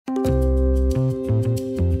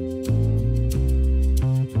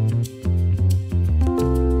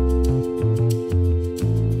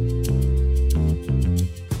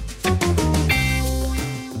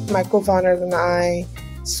my co-founders and I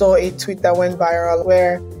saw a tweet that went viral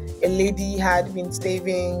where a lady had been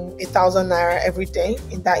saving 1,000 naira every day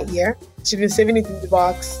in that year. She'd been saving it in the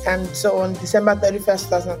box. And so on December 31st,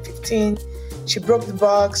 2015, she broke the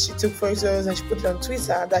box, she took photos, and she put it on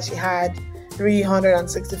Twitter that she had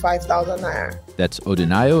 365,000 naira. That's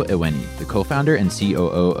Odunayo Eweniyi, the co-founder and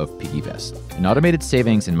COO of PiggyVest's, an automated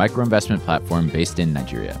savings and micro-investment platform based in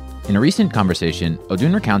Nigeria. In a recent conversation,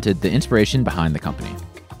 Odun recounted the inspiration behind the company.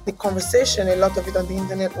 The conversation, a lot of it on the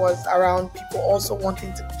internet, was around people also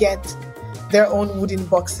wanting to get their own wooden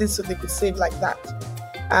boxes so they could save like that.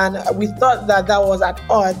 And we thought that that was at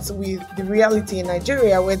odds with the reality in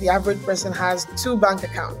Nigeria, where the average person has 2 bank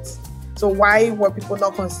accounts. So why were people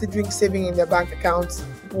not considering saving in their bank accounts?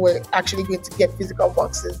 People were actually going to get physical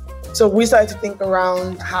boxes. So we started to think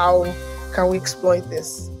around how can we exploit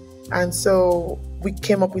this. And so we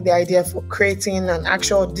came up with the idea for creating an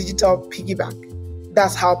actual digital piggy bank.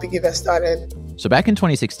 That's how PiggyVest started. So back in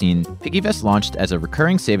 2016, PiggyVest launched as a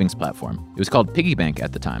recurring savings platform. It was called Piggy Bank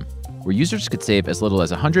at the time, where users could save as little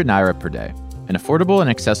as 100 naira per day, an affordable and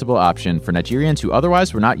accessible option for Nigerians who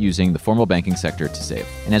otherwise were not using the formal banking sector to save.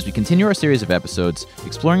 And as we continue our series of episodes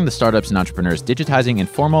exploring the startups and entrepreneurs digitizing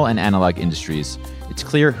informal and analog industries, it's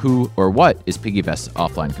clear who or what is PiggyVest's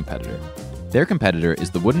offline competitor. Their competitor is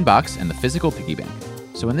the wooden box and the physical piggy bank.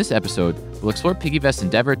 So in this episode, we'll explore PiggyVest's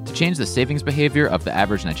endeavor to change the savings behavior of the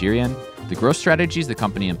average Nigerian, the growth strategies the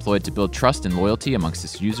company employed to build trust and loyalty amongst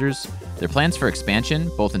its users, their plans for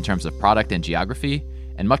expansion, both in terms of product and geography,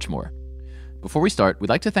 and much more. Before we start, we'd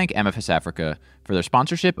like to thank MFS Africa for their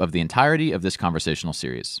sponsorship of the entirety of this conversational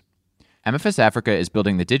series. MFS Africa is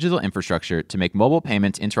building the digital infrastructure to make mobile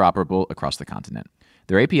payments interoperable across the continent.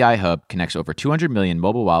 Their API hub connects over 200 million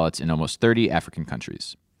mobile wallets in almost 30 African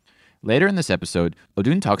countries. Later in this episode,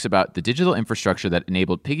 Odun talks about the digital infrastructure that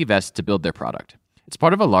enabled PiggyVest to build their product. It's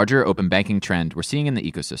part of a larger open banking trend we're seeing in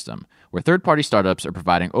the ecosystem, where third-party startups are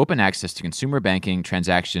providing open access to consumer banking,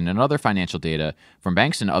 transaction, and other financial data from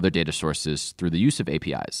banks and other data sources through the use of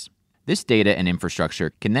APIs. This data and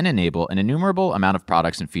infrastructure can then enable an innumerable amount of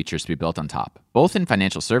products and features to be built on top, both in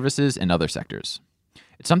financial services and other sectors.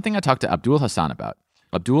 It's something I talked to Abdul Hassan about.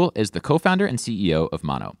 Abdul is the co-founder and CEO of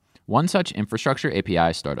Mono, one such infrastructure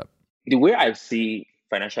API startup. The way I see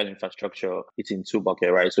financial infrastructure, it's in 2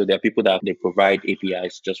 buckets, right? So there are people that they provide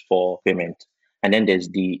APIs just for payment. And then there's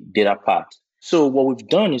the data part. So what we've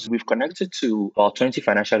done is we've connected to about 20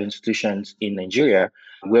 financial institutions in Nigeria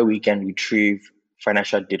where we can retrieve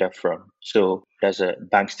financial data from. So there's a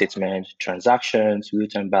bank statement, transactions,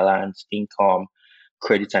 real-time balance, income,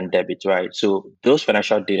 credit and debit, right? So those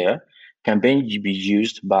financial data can then be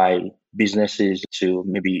used by businesses to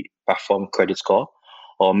maybe perform credit score,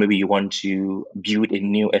 or maybe you want to build a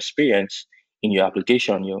new experience in your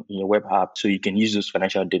application, in your web app, so you can use those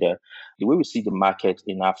financial data. The way we see the market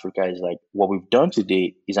in Africa is like what we've done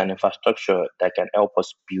today is an infrastructure that can help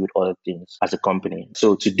us build other things as a company.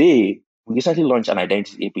 So today, we recently launched an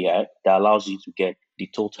identity API that allows you to get the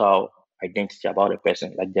total identity about a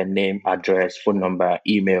person, like their name, address, phone number,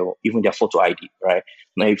 email, even their photo ID, right?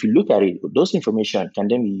 Now, if you look at it, those information can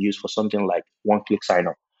then be used for something like one-click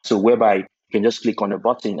sign-up. So whereby you can just click on a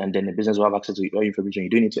button and then the business will have access to your information. You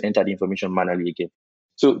don't need to enter the information manually again.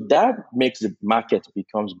 So that makes the market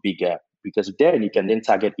becomes bigger because then you can then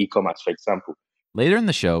target e-commerce, for example. Later in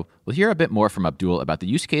the show, we'll hear a bit more from Abdul about the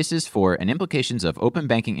use cases for and implications of open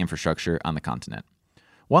banking infrastructure on the continent.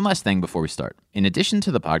 One last thing before we start. In addition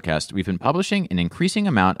to the podcast, we've been publishing an increasing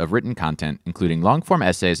amount of written content, including long-form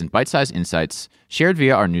essays and bite-sized insights shared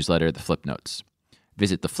via our newsletter, The Flip Notes.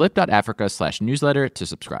 Visit theflip.africa/newsletter to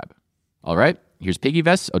subscribe. All right, here's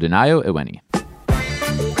PiggyVest's Odunayo Eweniyi.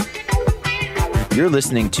 You're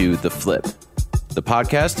listening to The Flip, the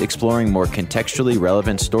podcast exploring more contextually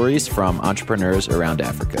relevant stories from entrepreneurs around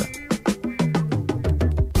Africa.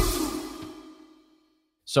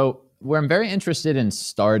 So where I'm very interested in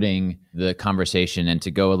starting the conversation and to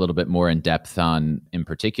go a little bit more in depth on in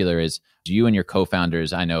particular is you and your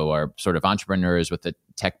co-founders, I know, are sort of entrepreneurs with a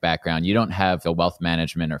tech background. You don't have a wealth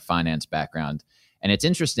management or finance background. And it's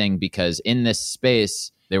interesting because in this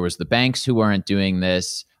space, there was the banks who weren't doing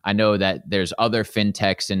this. I know that there's other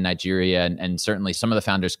fintechs in Nigeria, and certainly some of the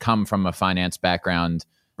founders come from a finance background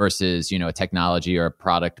versus, a technology or a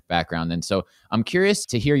product background. And so I'm curious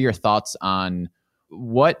to hear your thoughts on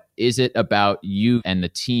what is it about you and the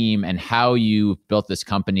team and how you built this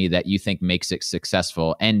company that you think makes it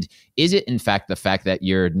successful? And is it in fact the fact that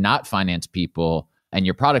you're not finance people and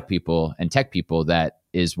you're product people and tech people that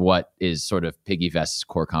is what is sort of PiggyVest's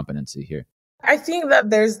core competency here? I think that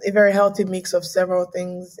there's a very healthy mix of several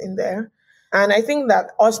things in there. And I think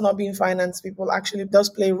that us not being finance people actually does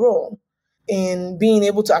play a role in being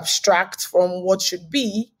able to abstract from what should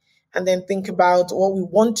be and then think about what we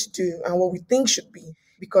want to do and what we think should be.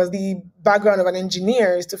 Because the background of an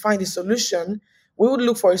engineer is to find a solution. We would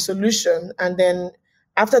look for a solution and then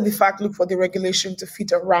after the fact, look for the regulation to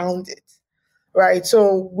fit around it. Right.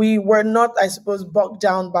 So we were not, I suppose, bogged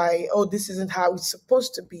down by, oh, this isn't how it's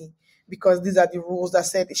supposed to be, because these are the rules that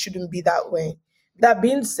said it shouldn't be that way. That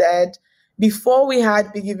being said, before we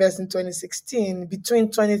had PiggyVest's in 2016,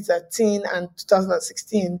 between 2013 and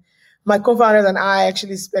 2016, my co-founders and I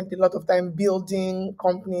actually spent a lot of time building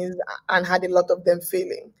companies and had a lot of them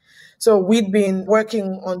failing. So we'd been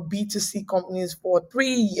working on B2C companies for 3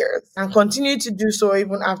 years and continue to do so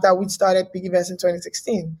even after we started PiggyVest's in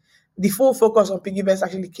 2016. The full focus on PiggyVest's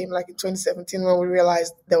actually came like in 2017 when we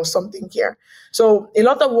realized there was something here. So a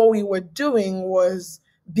lot of what we were doing was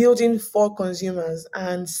building for consumers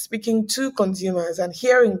and speaking to consumers and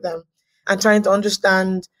hearing them and trying to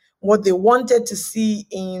understand what they wanted to see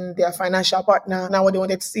in their financial partner, now what they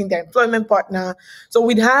wanted to see in their employment partner. So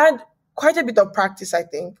we'd had quite a bit of practice, I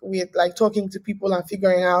think, with like talking to people and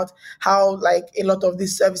figuring out how like a lot of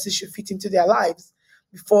these services should fit into their lives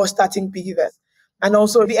before starting PiggyVest. And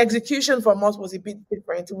also the execution from us was a bit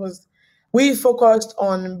different. We focused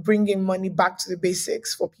on bringing money back to the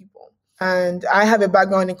basics for people. And I have a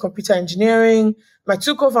background in computer engineering. My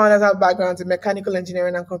two co-founders have backgrounds in mechanical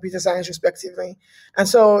engineering and computer science, respectively. And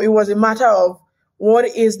so it was a matter of what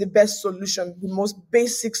is the best solution, the most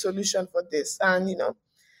basic solution for this. And,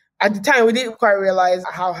 at the time, we didn't quite realize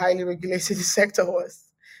how highly regulated the sector was.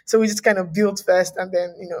 So we just kind of built first and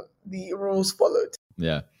then, the rules followed.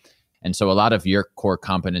 Yeah. And so a lot of your core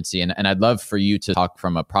competency, and I'd love for you to talk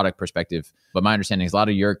from a product perspective, but my understanding is a lot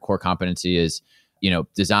of your core competency is,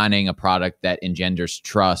 designing a product that engenders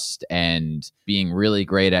trust and being really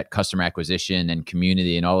great at customer acquisition and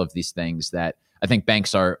community and all of these things that I think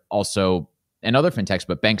banks are also, and other fintechs,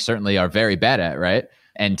 but banks certainly are very bad at, right?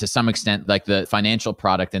 And to some extent, like the financial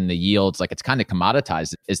product and the yields, like it's kind of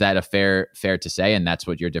commoditized. Is that a fair to say? And that's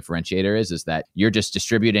what your differentiator is that you're just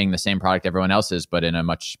distributing the same product everyone else is, but in a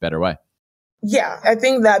much better way. Yeah, I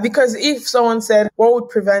think that because if someone said, what would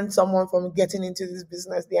prevent someone from getting into this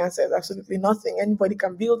business? The answer is absolutely nothing. Anybody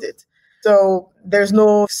can build it. So there's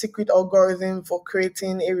no secret algorithm for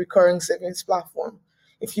creating a recurring savings platform.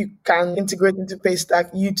 If you can integrate into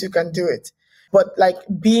Paystack, you too can do it. But like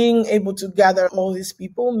being able to gather all these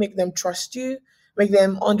people, make them trust you, make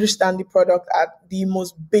them understand the product at the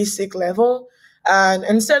most basic level.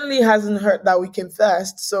 And certainly hasn't hurt that we came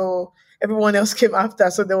first. So everyone else came after.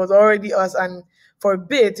 So there was already us. And for a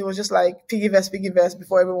bit, it was just like PiggyVest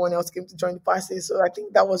before everyone else came to join the party. So I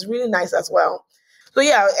think that was really nice as well. So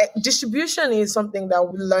yeah, distribution is something that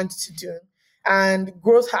we learned to do. And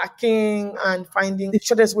growth hacking and finding the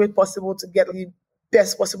shortest way possible to get the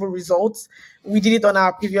best possible results. We did it on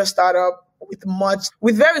our previous startup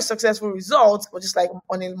with very successful results, but just like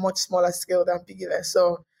on a much smaller scale than PiggyVest.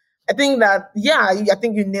 So I think that, I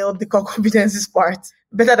think you nailed the core competencies part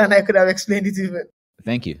better than I could have explained it even.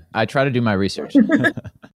 Thank you. I try to do my research.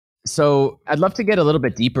 So I'd love to get a little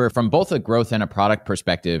bit deeper from both a growth and a product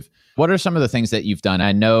perspective. What are some of the things that you've done?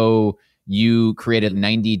 I know you created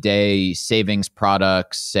 90-day savings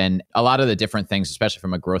products and a lot of the different things, especially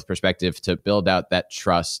from a growth perspective, to build out that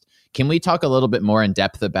trust. Can we talk a little bit more in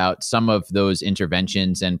depth about some of those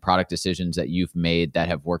interventions and product decisions that you've made that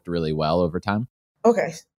have worked really well over time?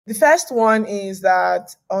 Okay. The first one is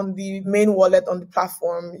that on the main wallet on the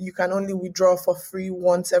platform, you can only withdraw for free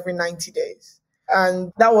once every 90 days.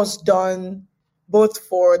 And that was done both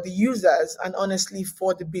for the users and honestly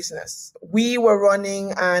for the business. We were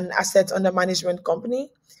running an asset under management company,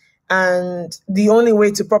 and the only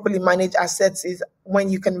way to properly manage assets is when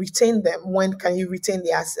you can retain them. When can you retain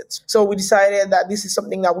the assets? So we decided that this is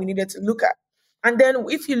something that we needed to look at. And then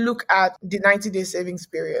if you look at the 90-day savings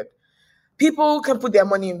period, people can put their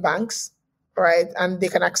money in banks, right? And they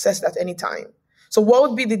can access that anytime. So what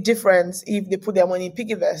would be the difference if they put their money in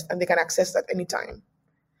PiggyVest and they can access that anytime?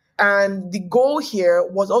 And the goal here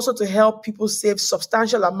was also to help people save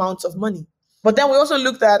substantial amounts of money. But then we also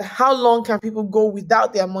looked at how long can people go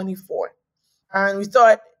without their money for? And we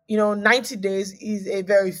thought, 90 days is a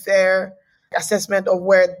very fair assessment of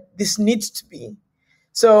where this needs to be.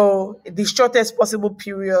 So the shortest possible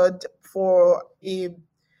period for a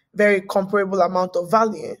very comparable amount of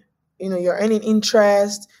value. You're earning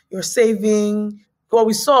interest, you're saving. What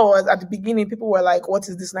we saw was at the beginning, people were like, what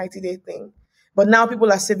is this 90-day thing? But now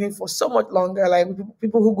people are saving for so much longer, like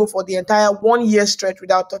people who go for the entire 1 year stretch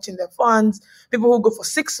without touching their funds, people who go for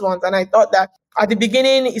 6 months. And I thought that At the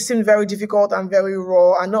beginning, it seemed very difficult and very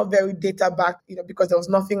raw and not very data backed, because there was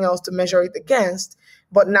nothing else to measure it against.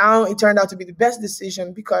 But now it turned out to be the best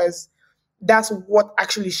decision because that's what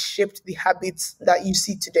actually shaped the habits that you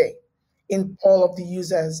see today in all of the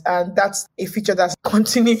users. And that's a feature that's that's going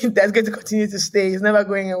to continue to stay. It's never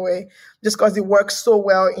going away just because it works so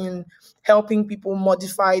well in helping people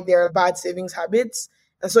modify their bad savings habits.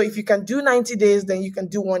 And so if you can do 90 days, then you can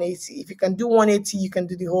do 180. If you can do 180, you can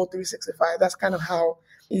do the whole 365. That's kind of how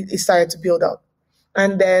it started to build up.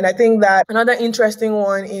 And then I think that another interesting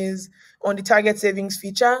one is on the target savings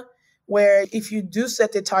feature, where if you do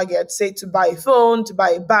set a target, say to buy a phone, to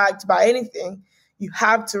buy a bag, to buy anything, you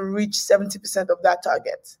have to reach 70% of that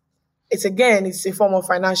target. It's a form of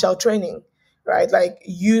financial training, right? Like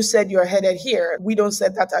you said you're headed here. We don't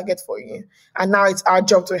set that target for you. And now it's our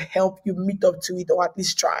job to help you meet up to it or at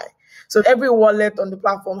least try. So every wallet on the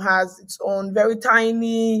platform has its own very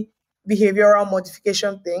tiny behavioral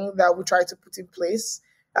modification thing that we try to put in place.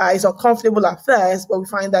 It's uncomfortable at first, but we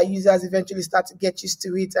find that users eventually start to get used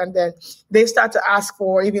to it. And then they start to ask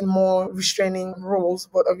for even more restraining rules.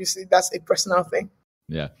 But obviously, that's a personal thing.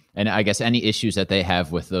 Yeah. And I guess any issues that they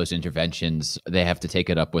have with those interventions, they have to take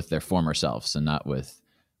it up with their former selves and not with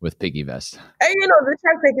PiggyVest. And, they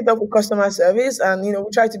try to take it up with customer service. And,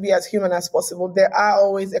 we try to be as human as possible. There are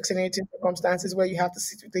always extenuating circumstances where you have to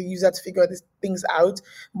sit with the user to figure these things out.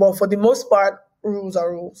 But for the most part, rules are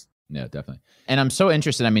rules. Yeah, definitely. And I'm so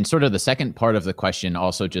interested, sort of the second part of the question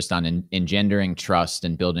also just on engendering trust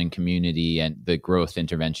and building community and the growth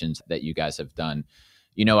interventions that you guys have done.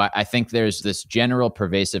 I think there's this general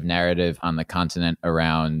pervasive narrative on the continent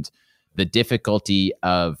around the difficulty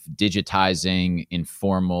of digitizing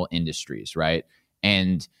informal industries, right?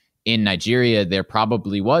 And in Nigeria, there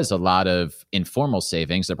probably was a lot of informal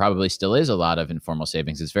savings. There probably still is a lot of informal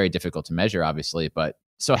savings. It's very difficult to measure, obviously. But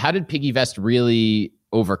so how did PiggyVest really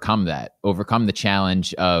overcome the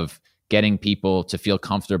challenge of getting people to feel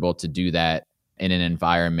comfortable to do that in an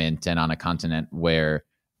environment and on a continent where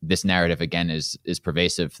this narrative, again, is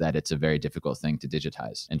pervasive, that it's a very difficult thing to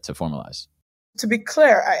digitize and to formalize? To be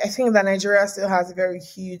clear, I think that Nigeria still has a very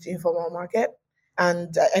huge informal market.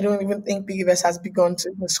 And I don't even think PiggyVest has begun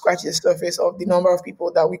to scratch the surface of the number of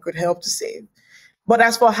people that we could help to save. But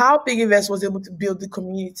as for how PiggyVest was able to build the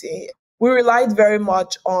community, we relied very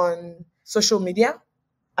much on social media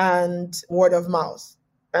and word of mouth.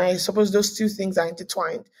 And I suppose those two things are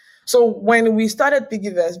intertwined. So when we started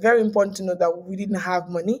PiggyVest, very important to know that we didn't have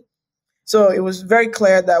money. So it was very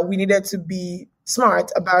clear that we needed to be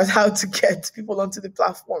smart about how to get people onto the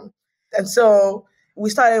platform. And so we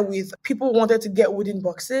started with people who wanted to get wooden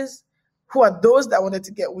boxes. Who are those that wanted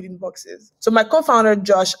to get wooden boxes? So my co-founder,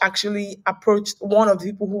 Josh, actually approached one of the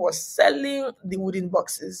people who was selling the wooden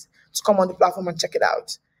boxes to come on the platform and check it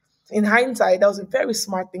out. In hindsight, that was a very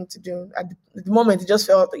smart thing to do. At the moment, it just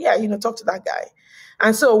felt, talk to that guy.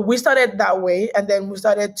 And so we started that way. And then we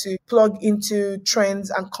started to plug into trends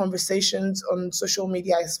and conversations on social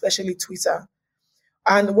media, especially Twitter.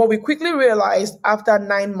 And what we quickly realized after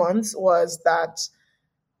 9 months was that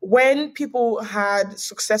when people had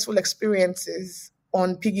successful experiences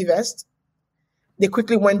on PiggyVest, they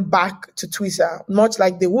quickly went back to Twitter, much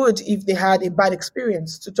like they would if they had a bad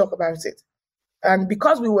experience, to talk about it. And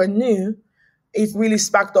because we were new, it really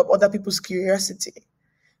sparked up other people's curiosity.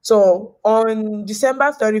 So on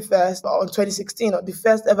December 31st of 2016, the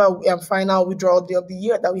first ever final withdrawal day of the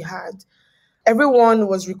year that we had, everyone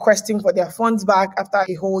was requesting for their funds back after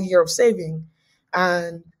a whole year of saving.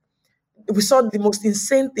 And we saw the most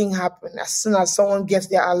insane thing happen. As soon as someone gets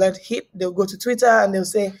their alert hit, they'll go to Twitter and they'll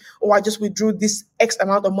say, I just withdrew this X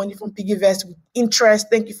amount of money from PiggyVest with interest.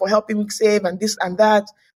 Thank you for helping me save and this and that.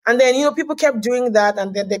 And then, people kept doing that,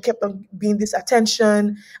 and then they kept on being this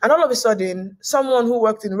attention. And all of a sudden, someone who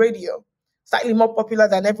worked in radio, slightly more popular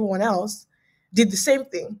than everyone else, did the same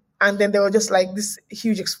thing. And then there was just like this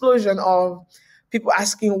huge explosion of people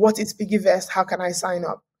asking, what is PiggyVest? How can I sign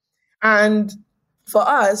up? And for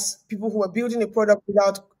us, people who were building a product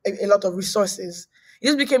without a lot of resources, it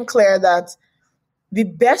just became clear that the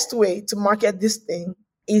best way to market this thing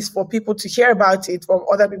is for people to hear about it from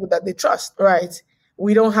other people that they trust, right?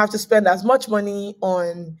 We don't have to spend as much money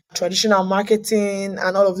on traditional marketing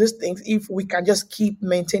and all of these things if we can just keep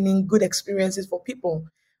maintaining good experiences for people,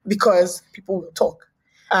 because people will talk.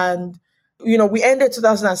 And, we ended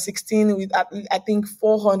 2016 with, I think,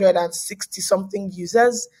 460 something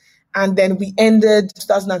users. And then we ended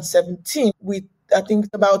 2017 with, I think,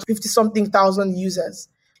 about 50 something thousand users.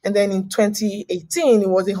 And then in 2018, it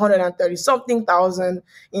was 130 something thousand.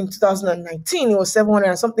 In 2019, it was 700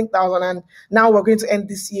 and something thousand. And now we're going to end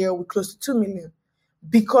this year with close to 2 million.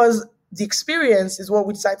 Because the experience is what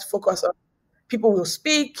we decide to focus on. People will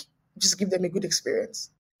speak, just give them a good experience.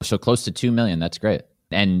 So close to 2 million. That's great.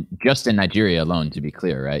 And just in Nigeria alone, to be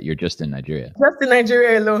clear, right? You're just in Nigeria. Just in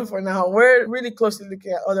Nigeria alone for now. We're really closely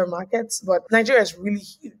looking at other markets, but Nigeria is really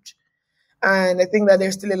huge. And I think that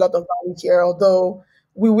there's still a lot of value here, although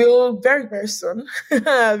we will very, very soon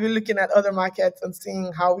be looking at other markets and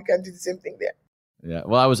seeing how we can do the same thing there. Yeah.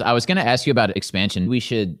 Well, I was going to ask you about expansion. We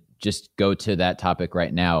should just go to that topic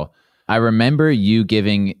right now. I remember you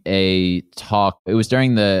giving a talk. It was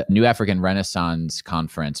during the New African Renaissance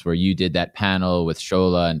conference where you did that panel with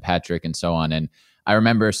Shola and Patrick and so on. And I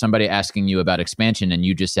remember somebody asking you about expansion and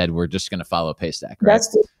you just said, we're just going to follow Paystack, right?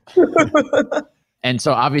 That's it. And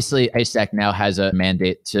so obviously Paystack now has a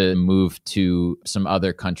mandate to move to some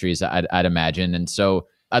other countries, I'd imagine. And so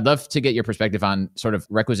I'd love to get your perspective on sort of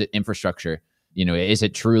requisite infrastructure. You know, is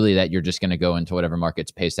it truly that you're just going to go into whatever markets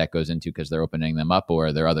Paystack goes into because they're opening them up, or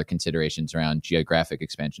are there other considerations around geographic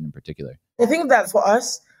expansion in particular? I think that for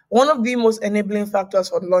us, one of the most enabling factors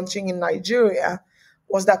for launching in Nigeria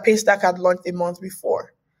was that Paystack had launched a month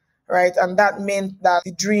before, right? And that meant that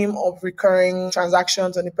the dream of recurring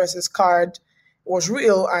transactions on a person's card was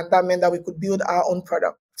real, and that meant that we could build our own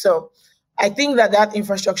product. So I think that that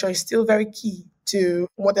infrastructure is still very key to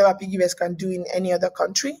whatever PiggyVest can do in any other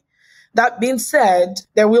country. That being said,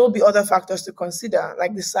 there will be other factors to consider,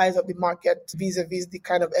 like the size of the market vis-a-vis the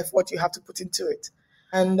kind of effort you have to put into it.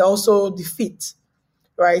 And also the fit,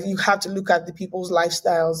 right? You have to look at the people's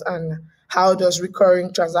lifestyles and how does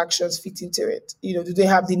recurring transactions fit into it? You know, do they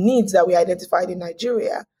have the needs that we identified in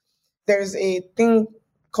Nigeria? There's a thing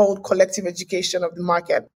called collective education of the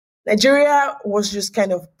market. Nigeria was just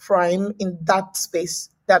kind of prime in that space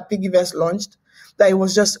that PiggyVest launched, that it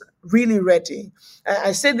was just really ready. And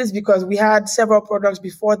I say this because we had several products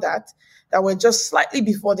before that were just slightly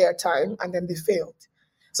before their time and then they failed.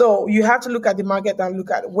 So you have to look at the market and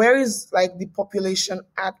look at where is like the population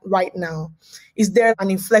at right now. Is there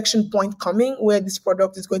an inflection point coming where this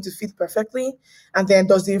product is going to fit perfectly? And then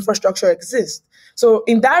does the infrastructure exist? So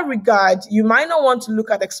in that regard, you might not want to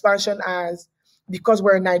look at expansion as because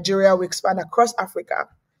we're in Nigeria, we expand across Africa.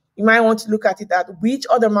 You might want to look at it at which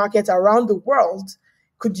other markets around the world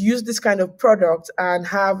could use this kind of product and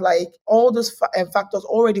have like all those factors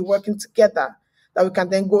already working together that we can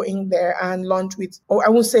then go in there and launch with, or I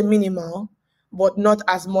won't say minimal, but not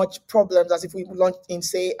as much problems as if we launched in,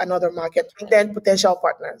 say, another market. And then potential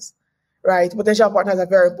partners, right? Potential partners are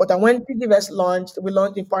very important. When PiggyVest launched, we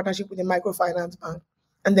launched in partnership with a microfinance bank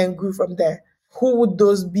and then grew from there. Who would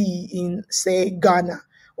those be in, say, Ghana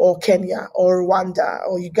or Kenya or Rwanda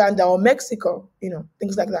or Uganda or Mexico? You know,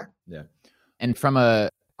 things like that. Yeah. And from an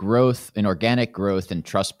organic growth and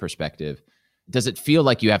trust perspective, does it feel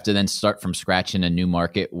like you have to then start from scratch in a new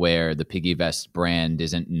market where the PiggyVest brand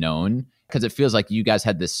isn't known? Because it feels like you guys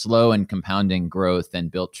had this slow and compounding growth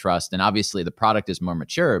and built trust. And obviously the product is more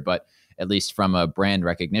mature, but at least from a brand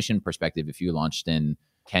recognition perspective, if you launched in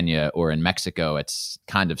Kenya or in Mexico, it's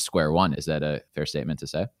kind of square one. Is that a fair statement to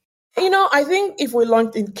say? You know, I think if we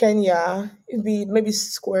launched in Kenya, it'd be maybe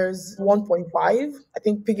squares 1.5. I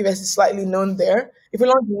think PiggyVest is slightly known there. If we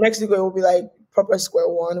launched in Mexico, it would be like proper square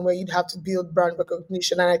one where you'd have to build brand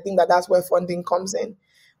recognition. And I think that that's where funding comes in.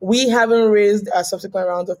 We haven't raised a subsequent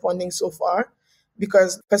round of funding so far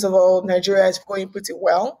because, first of all, Nigeria is going pretty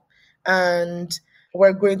well. And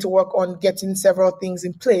we're going to work on getting several things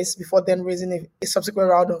in place before then raising a subsequent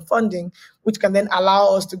round of funding, which can then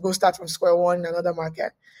allow us to go start from square one in another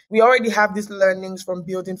market. We already have these learnings from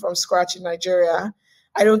building from scratch in Nigeria.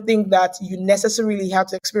 I don't think that you necessarily have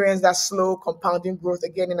to experience that slow compounding growth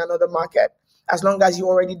again in another market, as long as you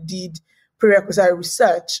already did prerequisite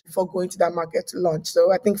research before going to that market to launch.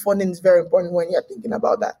 So I think funding is very important when you're thinking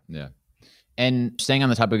about that. Yeah. And staying on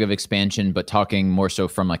the topic of expansion, but talking more so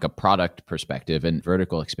from like a product perspective and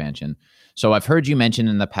vertical expansion. So I've heard you mention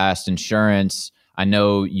in the past insurance. I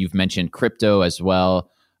know you've mentioned crypto as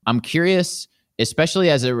well. I'm curious, especially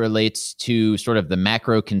as it relates to sort of the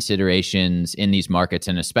macro considerations in these markets,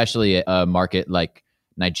 and especially a market like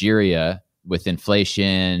Nigeria with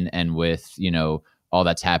inflation and with, you know, all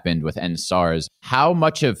that's happened with NSARS. How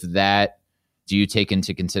much of that do you take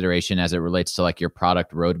into consideration as it relates to like your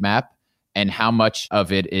product roadmap? And how much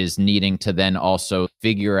of it is needing to then also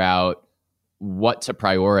figure out what to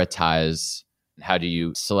prioritize? How do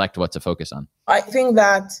you select what to focus on? I think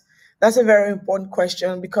that that's a very important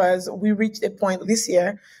question because we reached a point this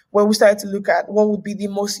year where we started to look at what would be the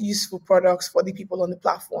most useful products for the people on the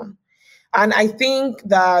platform. And I think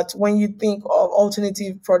that when you think of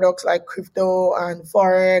alternative products like crypto and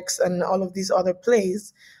Forex and all of these other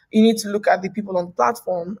plays, You need to look at the people on the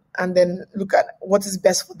platform and then look at what is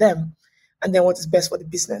best for them and then what is best for the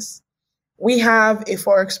business. We have a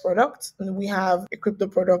Forex product and we have a crypto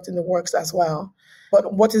product in the works as well.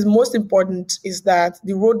 But what is most important is that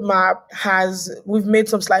the roadmap we've made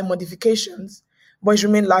some slight modifications, but it's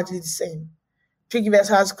remained largely the same. PiggyVest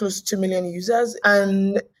has close to 2 million users.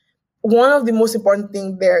 And one of the most important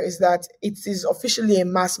things there is that it is officially a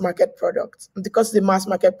mass market product. And because it's a mass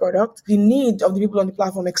market product, the need of the people on the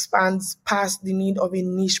platform expands past the need of a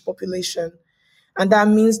niche population. And that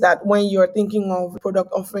means that when you're thinking of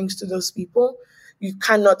product offerings to those people, you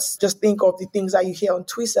cannot just think of the things that you hear on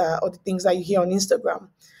Twitter or the things that you hear on Instagram.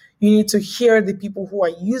 You need to hear the people who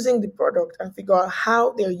are using the product and figure out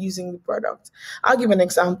how they're using the product. I'll give an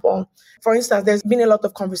example. For instance, there's been a lot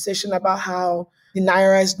of conversation about how the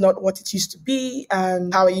Naira is not what it used to be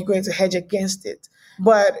and how are you going to hedge against it.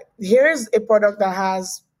 But here's a product that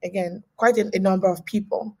has, again, quite a number of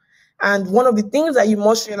people. And one of the things that you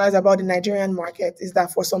must realize about the Nigerian market is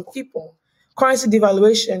that for some people, currency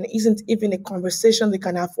devaluation isn't even a conversation they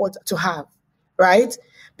can afford to have, right?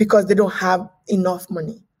 Because they don't have enough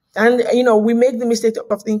money. And, we make the mistake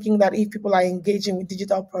of thinking that if people are engaging with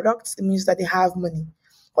digital products, it means that they have money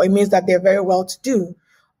or it means that they're very well to do.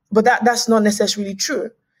 But that's not necessarily true.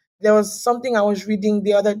 There was something I was reading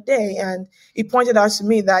the other day and it pointed out to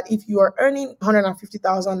me that if you are earning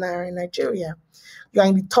 150,000 Naira in Nigeria, you are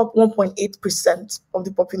in the top 1.8% of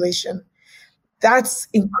the population. That's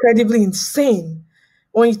incredibly insane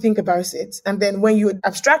when you think about it. And then when you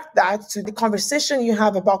abstract that to the conversation you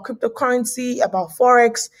have about cryptocurrency, about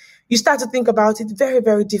Forex, you start to think about it very,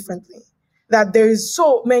 very differently. That there is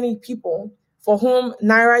so many people for whom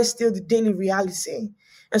Naira is still the daily reality.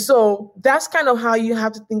 And so that's kind of how you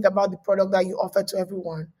have to think about the product that you offer to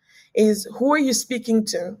everyone is who are you speaking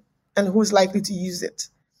to and who's likely to use it,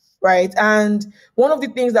 right? And one of the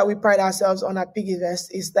things that we pride ourselves on at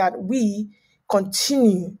PiggyVest is that we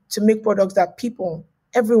continue to make products that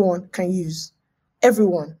everyone can use.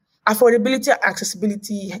 Everyone. Affordability and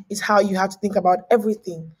accessibility is how you have to think about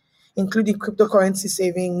everything, including cryptocurrency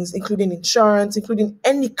savings, including insurance, including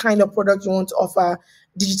any kind of product you want to offer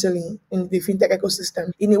digitally in the fintech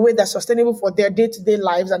ecosystem in a way that's sustainable for their day-to-day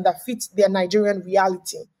lives and that fits their Nigerian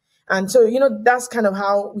reality. And so, that's kind of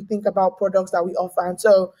how we think about products that we offer. And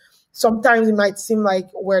so sometimes it might seem like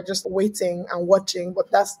we're just waiting and watching,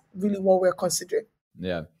 but that's really what we're considering.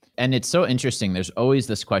 Yeah. And it's so interesting. There's always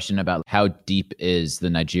this question about how deep is the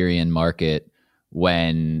Nigerian market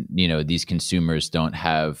when, these consumers don't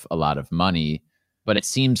have a lot of money. But it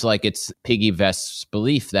seems like it's PiggyVest's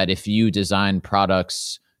belief that if you design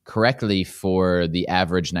products correctly for the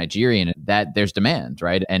average Nigerian, that there's demand,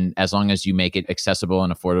 right? And as long as you make it accessible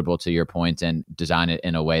and affordable to your point and design it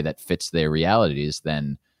in a way that fits their realities,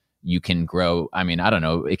 then you can grow. I mean, I don't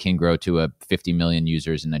know, it can grow to 50 million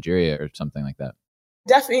users in Nigeria or something like that.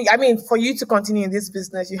 Definitely. I mean, for you to continue in this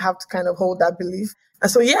business, you have to kind of hold that belief. And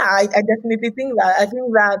so, yeah, I definitely think that. I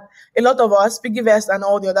think that a lot of us, PiggyVest and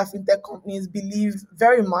all the other fintech companies, believe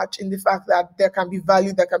very much in the fact that there can be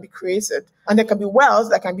value that can be created and there can be wealth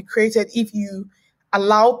that can be created if you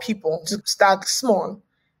allow people to start small,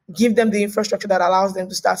 give them the infrastructure that allows them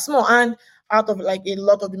to start small. And out of like a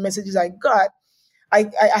lot of the messages I got, I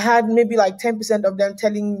had maybe like 10% of them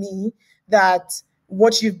telling me that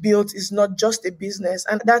what you've built is not just a business.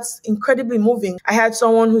 And that's incredibly moving. I had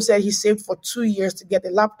someone who said he saved for 2 years to get a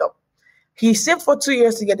laptop. He saved for 2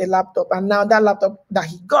 years to get a laptop. And now that laptop that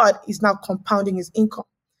he got is now compounding his income.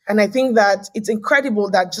 And I think that it's incredible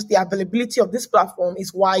that just the availability of this platform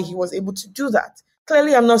is why he was able to do that.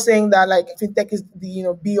 Clearly, I'm not saying that like fintech is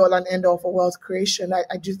the be all and end all for wealth creation.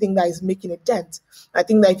 I do think that is making a dent. I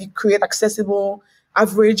think that if you create accessible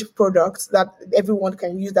average products that everyone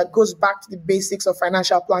can use that goes back to the basics of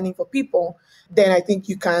financial planning for people, then I think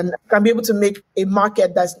you can be able to make a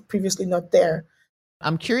market that's previously not there.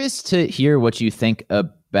 I'm curious to hear what you think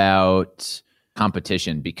about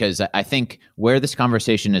competition, because I think where this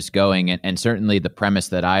conversation is going, and certainly the premise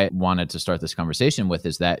that I wanted to start this conversation with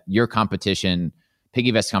is that your competition,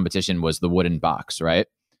 PiggyVest's competition, was the wooden box, right?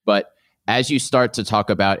 But as you start to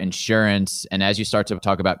talk about insurance and as you start to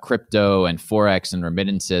talk about crypto and Forex and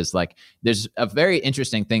remittances, like there's a very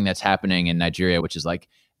interesting thing that's happening in Nigeria, which is like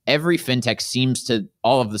every fintech seems to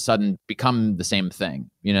all of a sudden become the same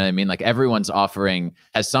thing. You know what I mean? Like everyone's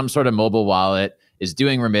has some sort of mobile wallet, is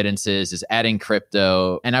doing remittances, is adding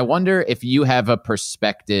crypto. And I wonder if you have a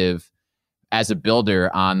perspective as a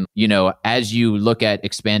builder on, as you look at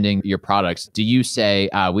expanding your products, do you say,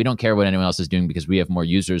 we don't care what anyone else is doing because we have more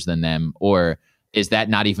users than them? Or Is that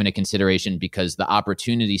not even a consideration because the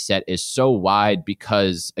opportunity set is so wide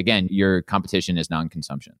because, again, your competition is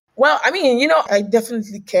non-consumption? Well, I mean, I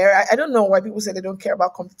definitely care. I don't know why people say they don't care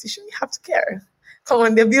about competition. You have to care. Come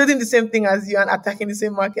on, they're building the same thing as you and attacking the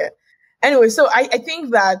same market. Anyway, so I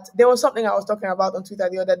think that there was something I was talking about on Twitter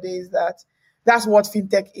the other day is that's what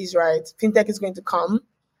fintech is, right? Fintech is going to come,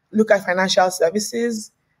 look at financial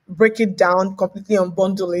services, break it down, completely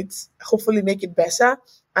unbundle it, hopefully make it better,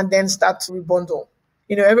 and then start to rebundle.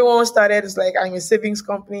 Everyone started, it's like, I'm a savings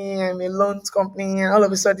company, I'm a loans company, and all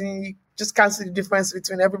of a sudden you just can't see the difference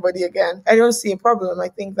between everybody again. I don't see a problem. I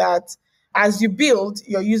think that as you build,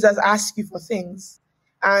 your users ask you for things.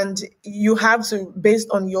 And you have to, based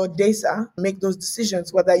on your data, make those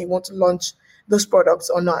decisions whether you want to launch those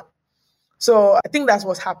products or not. So I think that's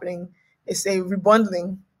what's happening. It's a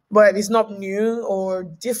rebundling, but it's not new or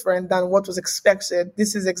different than what was expected.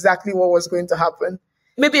 This is exactly what was going to happen.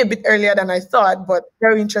 Maybe a bit earlier than I thought, but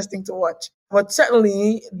very interesting to watch. But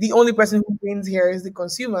certainly, the only person who wins here is the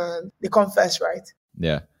consumer, and they come first, right?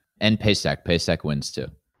 Yeah. And Paystack. Paystack wins too.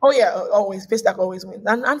 Oh, yeah, always. Paystack always wins.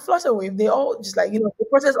 And Flutterwave, they all just they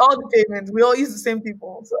process all the payments. We all use the same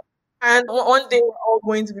people. So. And one day we're all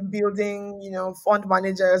going to be building, fund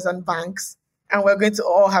managers and banks. And we're going to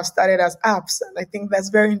all have started as apps. And I think that's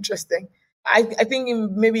very interesting. I think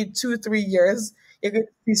in maybe 2-3 years, you're going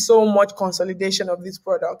to see so much consolidation of these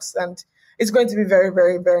products. And it's going to be very,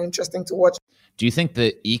 very, very interesting to watch. Do you think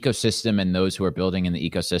the ecosystem and those who are building in the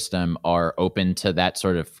ecosystem are open to that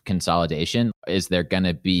sort of consolidation? Is there going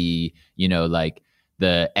to be, like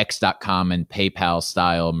the X.com and PayPal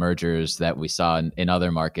style mergers that we saw in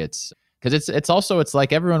other markets? Because it's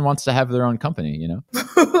like everyone wants to have their own company,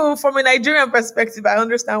 From a Nigerian perspective, I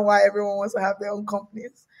understand why everyone wants to have their own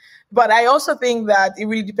companies. But I also think that it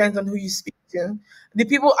really depends on who you speak to. The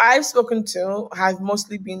people I've spoken to have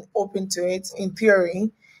mostly been open to it in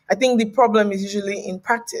theory. I think the problem is usually in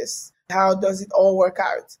practice. How does it all work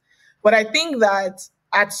out? But I think that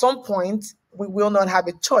at some point, we will not have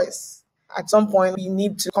a choice. At some point, we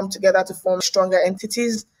need to come together to form stronger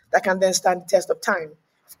entities that can then stand the test of time.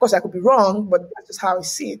 Of course, I could be wrong, but that's just how I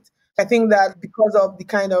see it. I think that because of the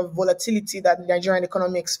kind of volatility that the Nigerian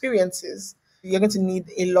economy experiences, you're going to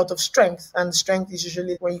need a lot of strength. And strength is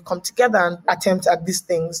usually when you come together and attempt at these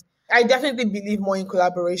things. I definitely believe more in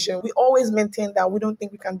collaboration. We always maintain that we don't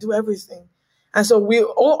think we can do everything. And so we're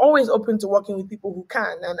always open to working with people who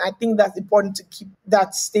can. And I think that's important to keep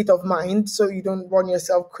that state of mind so you don't run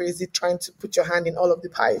yourself crazy trying to put your hand in all of the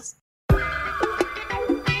pies.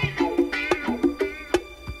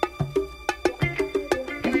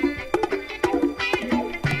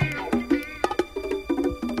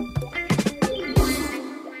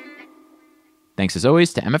 Thanks as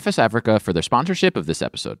always to MFS Africa for their sponsorship of this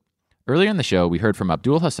episode. Earlier in the show, we heard from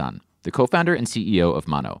Abdul Hassan, the co-founder and CEO of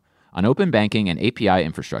Mono, on open banking and API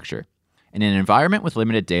infrastructure. In an environment with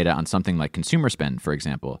limited data on something like consumer spend, for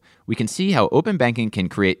example, we can see how open banking can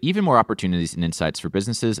create even more opportunities and insights for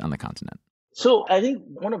businesses on the continent. So I think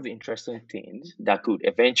one of the interesting things that could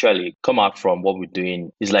eventually come out from what we're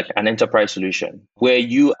doing is like an enterprise solution where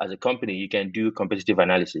you as a company, you can do competitive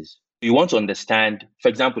analysis. You want to understand, for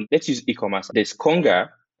example, let's use e-commerce. There's Konga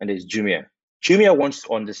and there's Jumia. Jumia wants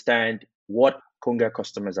to understand what Konga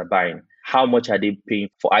customers are buying. How much are they paying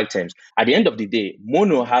for items? At the end of the day,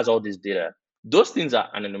 Mono has all this data. Those things are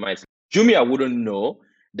anonymized. Jumia wouldn't know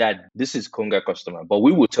that this is Konga customer, but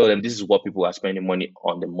we will tell them this is what people are spending money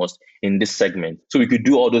on the most in this segment. So we could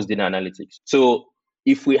do all those data analytics. So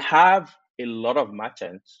if we have a lot of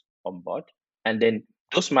merchants on board, and then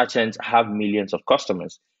those merchants have millions of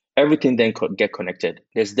customers, everything then could get connected.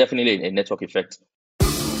 There's definitely a network effect.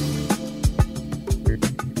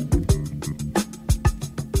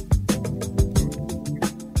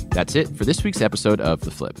 That's it for this week's episode of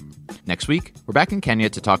The Flip. Next week, we're back in Kenya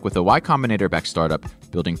to talk with a Y Combinator-backed startup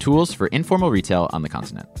building tools for informal retail on the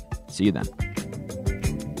continent. See you then.